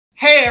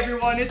Hey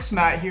everyone, it's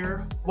Matt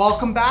here.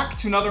 Welcome back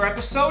to another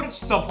episode of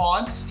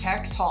Savant's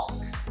Tech Talk.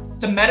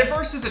 The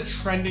metaverse is a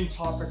trending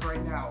topic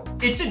right now.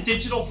 It's a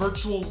digital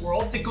virtual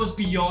world that goes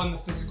beyond the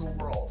physical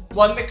world.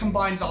 One that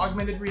combines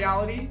augmented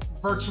reality,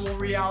 virtual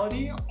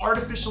reality,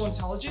 artificial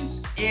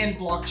intelligence, and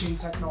blockchain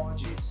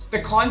technologies.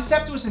 The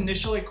concept was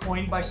initially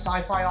coined by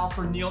sci-fi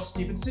author Neal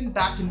Stephenson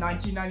back in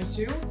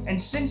 1992, and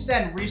since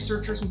then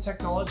researchers and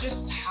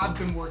technologists have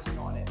been working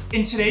on it.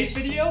 In today's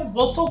video,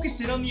 we'll focus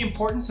in on the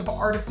importance of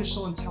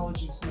artificial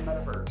intelligence in the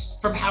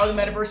metaverse, from how the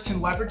metaverse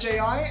can leverage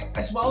AI,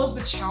 as well as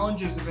the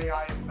challenges of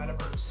AI in the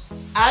metaverse.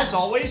 As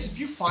always, if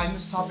you find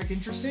this topic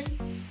interesting,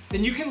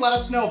 then you can let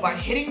us know by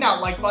hitting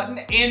that like button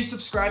and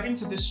subscribing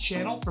to this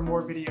channel for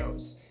more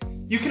videos.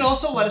 You can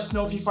also let us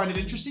know if you find it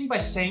interesting by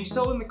saying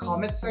so in the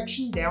comment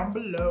section down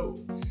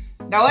below.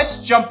 Now let's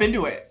jump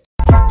into it.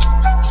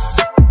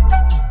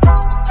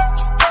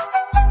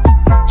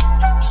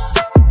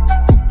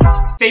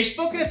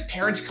 Facebook and its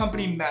parent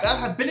company Meta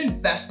have been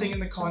investing in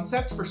the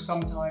concept for some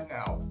time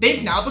now.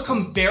 They've now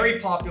become very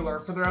popular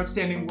for their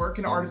outstanding work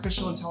in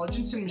artificial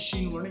intelligence and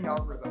machine learning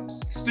algorithms,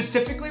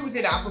 specifically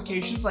within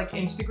applications like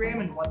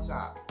Instagram and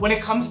WhatsApp. When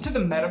it comes to the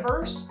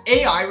metaverse,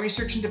 AI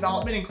research and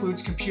development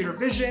includes computer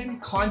vision,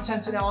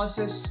 content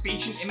analysis,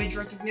 speech and image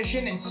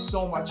recognition, and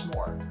so much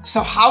more. So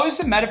how is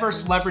the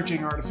metaverse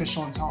leveraging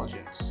artificial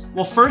intelligence?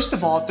 Well, first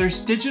of all, there's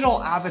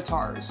digital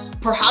avatars.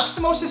 Perhaps the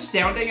most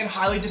astounding and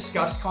highly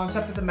discussed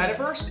concept of the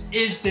metaverse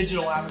is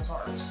digital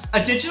avatars.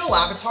 A digital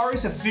avatar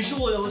is a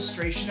visual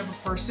illustration of a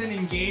person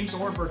in games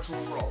or virtual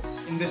worlds,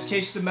 in this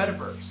case the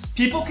metaverse.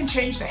 People can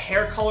change the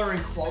hair color and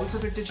clothes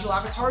of their digital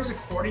avatars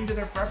according to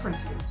their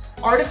preferences.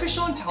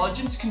 Artificial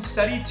intelligence can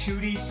study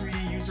 2D,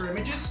 3D user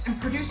images and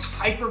produce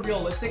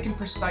hyper-realistic and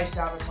precise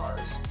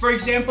avatars. For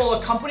example,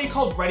 a company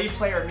called Ready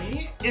Player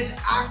Me is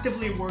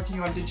actively working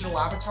on digital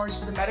avatars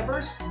for the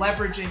metaverse,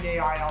 leveraging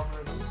AI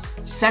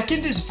algorithms.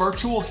 Second is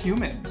virtual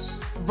humans.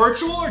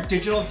 Virtual or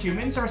digital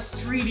humans are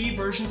 3D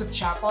versions of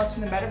chatbots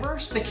in the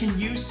metaverse that can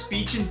use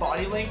speech and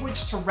body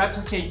language to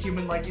replicate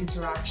human-like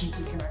interactions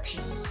and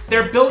connections.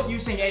 They're built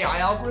using AI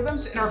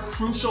algorithms and are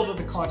crucial to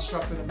the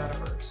construct of the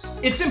metaverse.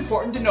 It's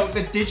important to note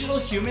that digital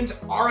humans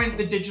aren't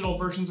the digital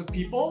versions of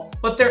people,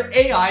 but they're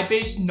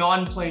AI-based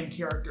non-playing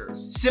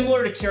characters,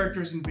 similar to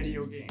characters in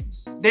video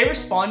games. They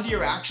respond to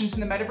your actions in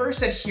the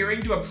metaverse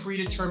adhering to a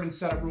predetermined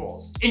set of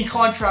rules, in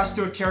contrast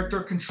to a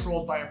character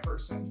controlled by a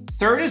person.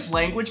 Third is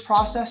language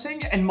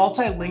processing and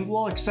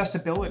multilingual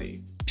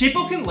accessibility.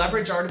 People can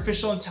leverage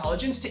artificial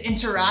intelligence to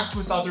interact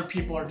with other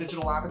people or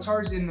digital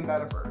avatars in the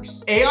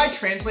metaverse. AI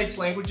translates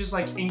languages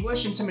like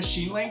English into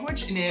machine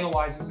language and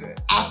analyzes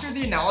it. After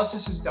the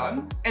analysis is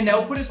done, an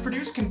output is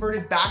produced,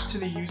 converted back to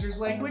the user's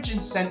language,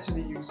 and sent to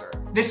the user.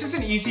 This is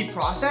an easy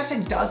process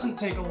and doesn't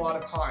take a lot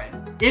of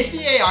time. If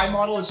the AI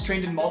model is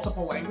trained in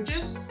multiple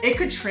languages, it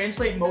could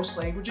translate most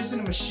languages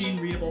in a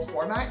machine-readable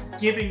format,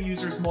 giving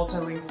users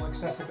multilingual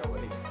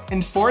accessibility.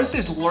 And fourth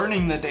is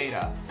learning the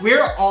data.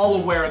 We're all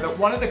aware that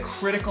one of the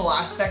critical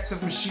aspects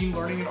of machine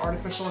learning and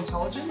artificial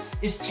intelligence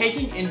is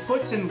taking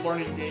inputs and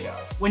learning data.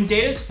 When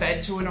data is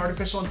fed to an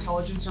artificial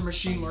intelligence or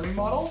machine learning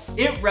model,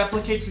 it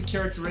replicates the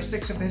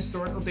characteristics of the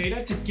historical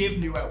data to give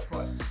new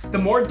outputs. The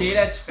more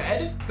data it's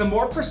fed, the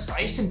more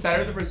precise and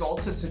better the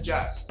results it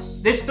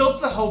suggests. This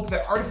builds the hope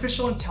that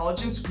artificial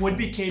intelligence would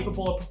be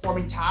capable of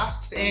performing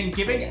tasks and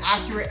giving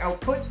accurate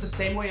outputs the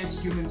same way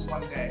as humans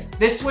one day.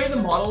 This way, the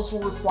models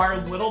will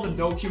require little to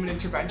no human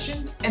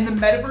intervention, and the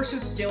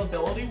metaverse's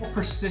scalability will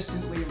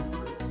persistently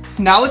improve.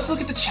 Now let's look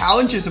at the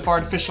challenges of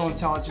artificial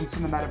intelligence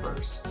in the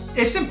metaverse.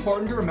 It's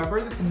important to remember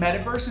that the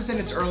metaverse is in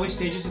its early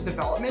stages of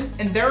development,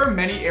 and there are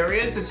many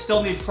areas that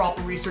still need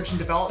proper research and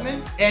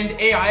development, and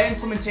AI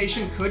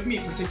implementation could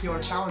meet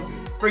particular challenges.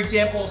 For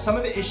example, some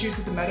of the issues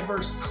that the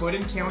metaverse could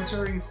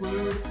encounter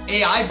include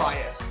AI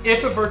bias.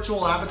 If a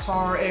virtual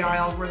avatar AI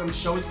algorithm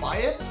shows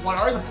bias, what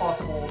are the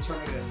possible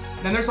alternatives?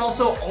 Then there's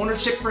also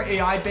ownership for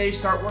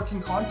AI-based artwork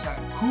and content.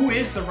 Who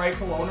is the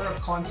rightful owner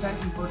of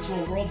content in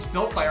virtual worlds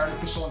built by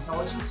artificial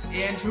intelligence,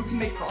 and who can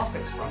make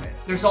profits from it?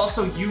 There's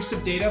also use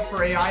of data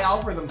for AI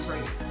algorithm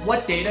training.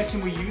 What data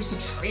can we use to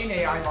train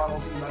AI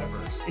models in the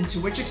metaverse? And to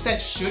which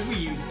extent should we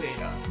use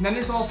data? And then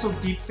there's also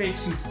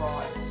deepfakes and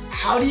frauds.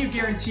 How do you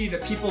guarantee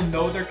that people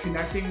know they're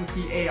connecting with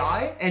the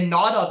AI and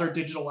not other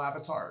digital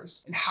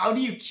avatars? And how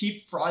do you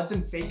keep frauds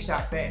and fakes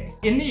at bay?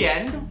 In the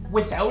end,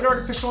 without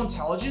artificial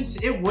intelligence,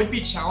 it would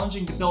be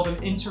challenging to build an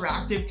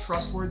interactive,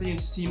 trustworthy, and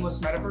seamless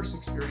metaverse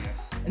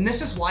experience. And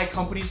this is why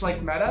companies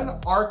like Meta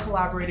are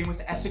collaborating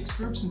with ethics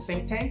groups and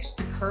think tanks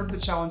to curb the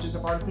challenges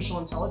of artificial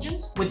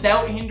intelligence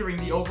without hindering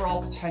the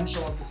overall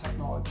potential of the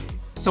technology.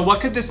 So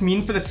what could this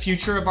mean for the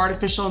future of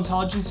artificial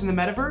intelligence in the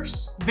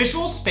metaverse?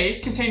 Visual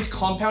space contains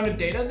compounded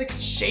data that can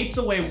shape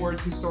the way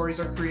words and stories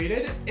are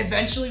created,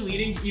 eventually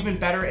leading to even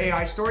better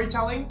AI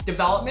storytelling,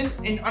 development,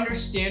 and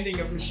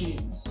understanding of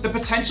machines. The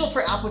potential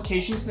for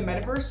applications in the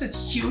metaverse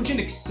is huge and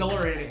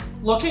exhilarating.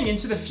 Looking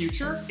into the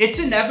future, it's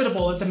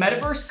inevitable that the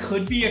metaverse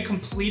could be a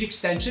complete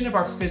extension of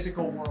our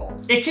physical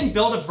world. It can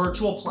build a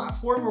virtual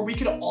platform where we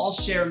could all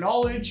share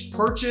knowledge,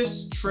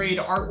 purchase, trade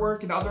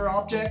artwork and other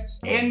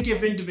objects, and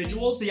give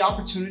individuals the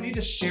opportunity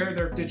to share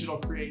their digital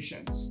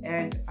creations.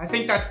 And I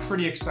think that's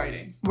pretty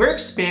exciting. We're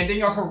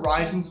expanding our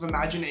horizons of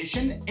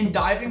imagination and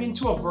diving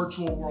into a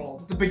virtual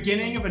world, the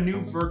beginning of a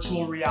new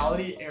virtual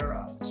reality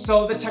era.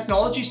 So the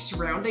technology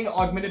surrounding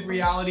augmented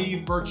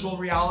reality, virtual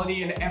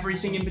reality, and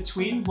everything in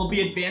between will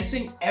be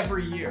advancing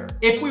every year.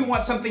 If we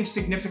want something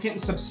significant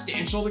and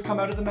substantial to come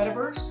out of the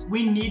metaverse,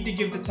 we need to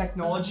give the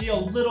technology a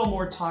little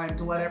more time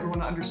to let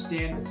everyone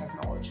understand the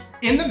technology.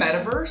 In the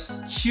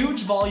metaverse,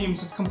 huge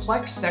volumes of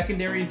complex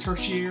secondary and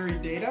tertiary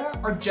data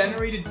are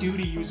generated due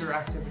to user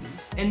activities.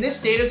 And this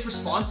data is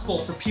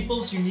responsible for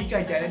people's unique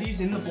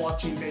identities in the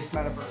blockchain-based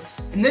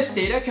metaverse. And this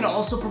data can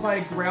also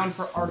provide a ground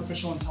for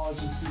artificial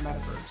intelligence in the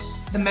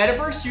metaverse. The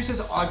metaverse uses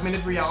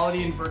augmented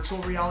reality and virtual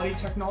reality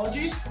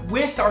technologies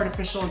with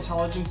artificial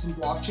intelligence and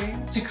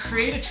blockchain to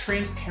create a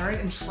transparent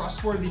and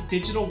trustworthy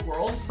digital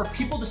world for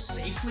people to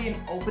safely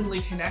and openly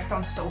connect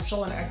on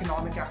social and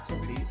economic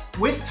activities.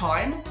 With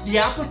time, the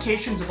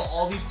applications of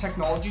all these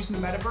technologies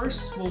in the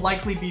metaverse will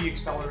likely be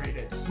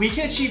accelerated. We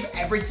can achieve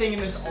everything in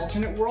this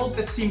alternate world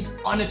that seems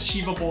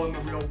unachievable in the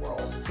real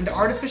world. And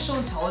artificial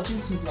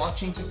intelligence and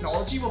blockchain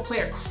technology will play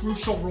a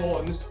crucial role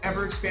in this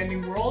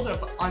ever-expanding world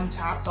of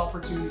untapped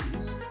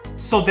opportunities.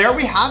 So there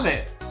we have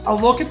it, a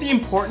look at the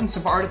importance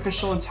of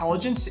artificial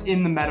intelligence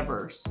in the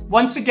metaverse.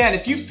 Once again,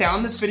 if you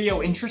found this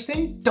video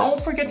interesting,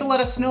 don't forget to let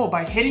us know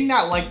by hitting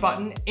that like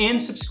button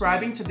and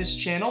subscribing to this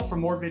channel for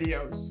more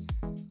videos.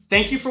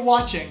 Thank you for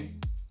watching.